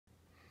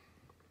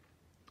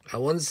A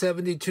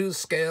 1/72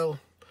 scale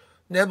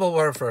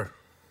Nebelwerfer.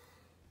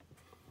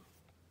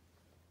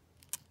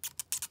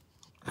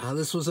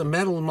 This was a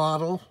metal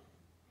model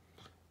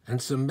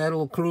and some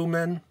metal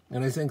crewmen,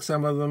 and I think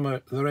some of them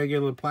are the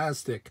regular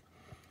plastic.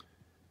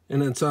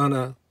 And it's on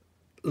a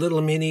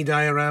little mini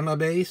diorama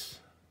base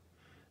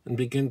and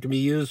can be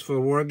used for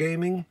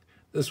wargaming.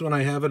 This one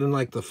I have it in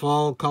like the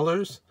fall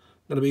colors.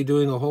 I'm going to be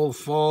doing a whole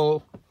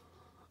fall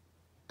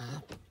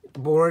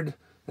board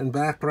and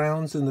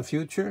backgrounds in the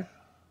future.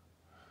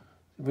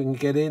 If we can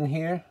get in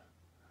here.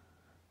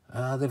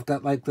 They've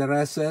got like their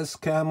SS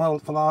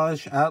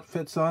camouflage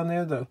outfits on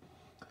there.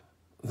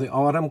 The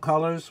autumn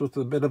colors with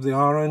a bit of the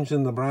orange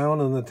and the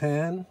brown and the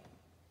tan.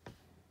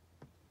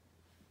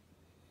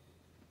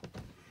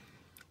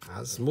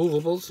 It's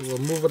movable, so we'll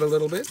move it a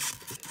little bit.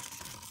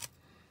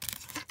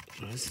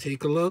 Let's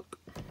take a look.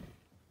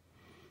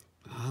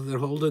 They're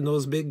holding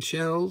those big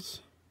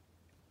shells.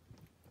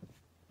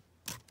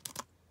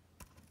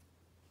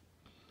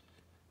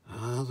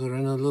 They're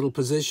in a little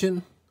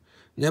position.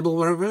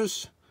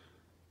 Nebelwerfers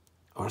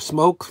are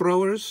smoke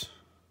throwers,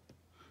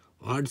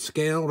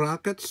 large-scale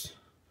rockets,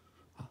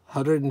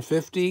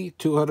 150,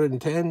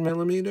 210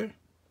 millimeter.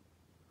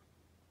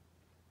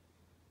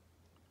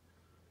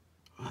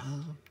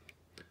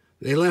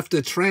 They left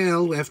a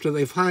trail after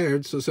they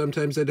fired, so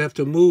sometimes they'd have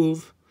to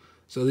move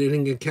so they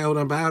didn't get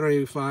counter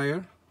battery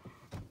fire.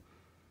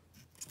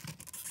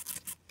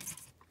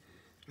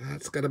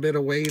 That's got a bit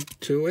of weight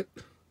to it.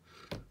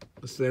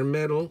 It's their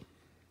metal.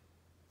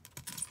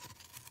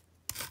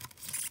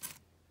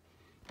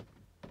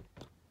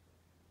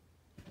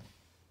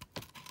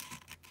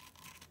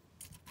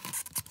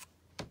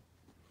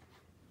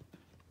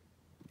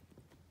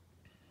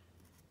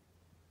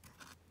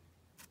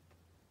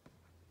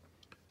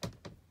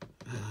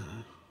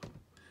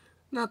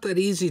 Not that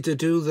easy to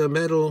do the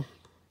metal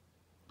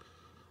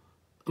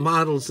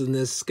models in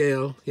this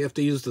scale. You have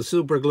to use the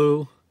super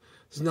glue.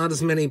 There's not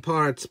as many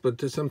parts,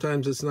 but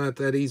sometimes it's not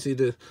that easy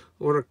to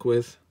work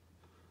with.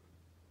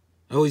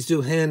 I always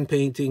do hand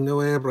painting, no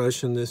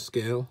airbrush in this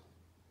scale.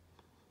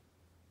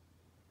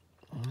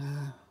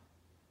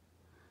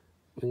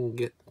 We can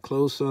get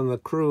close on the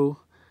crew.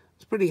 I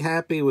was pretty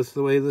happy with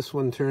the way this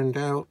one turned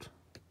out.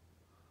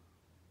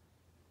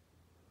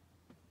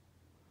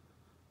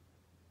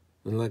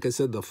 And like I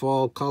said, the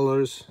fall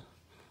colors,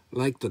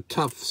 like the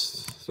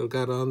tufts, so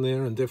got on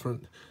there and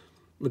different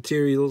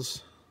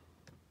materials.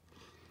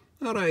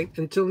 All right,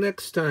 until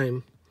next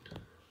time,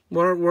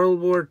 more World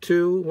War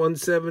II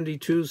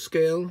 1/72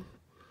 scale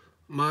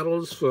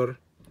models for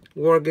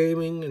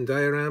wargaming and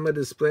diorama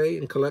display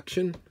and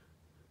collection.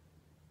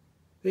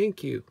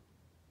 Thank you.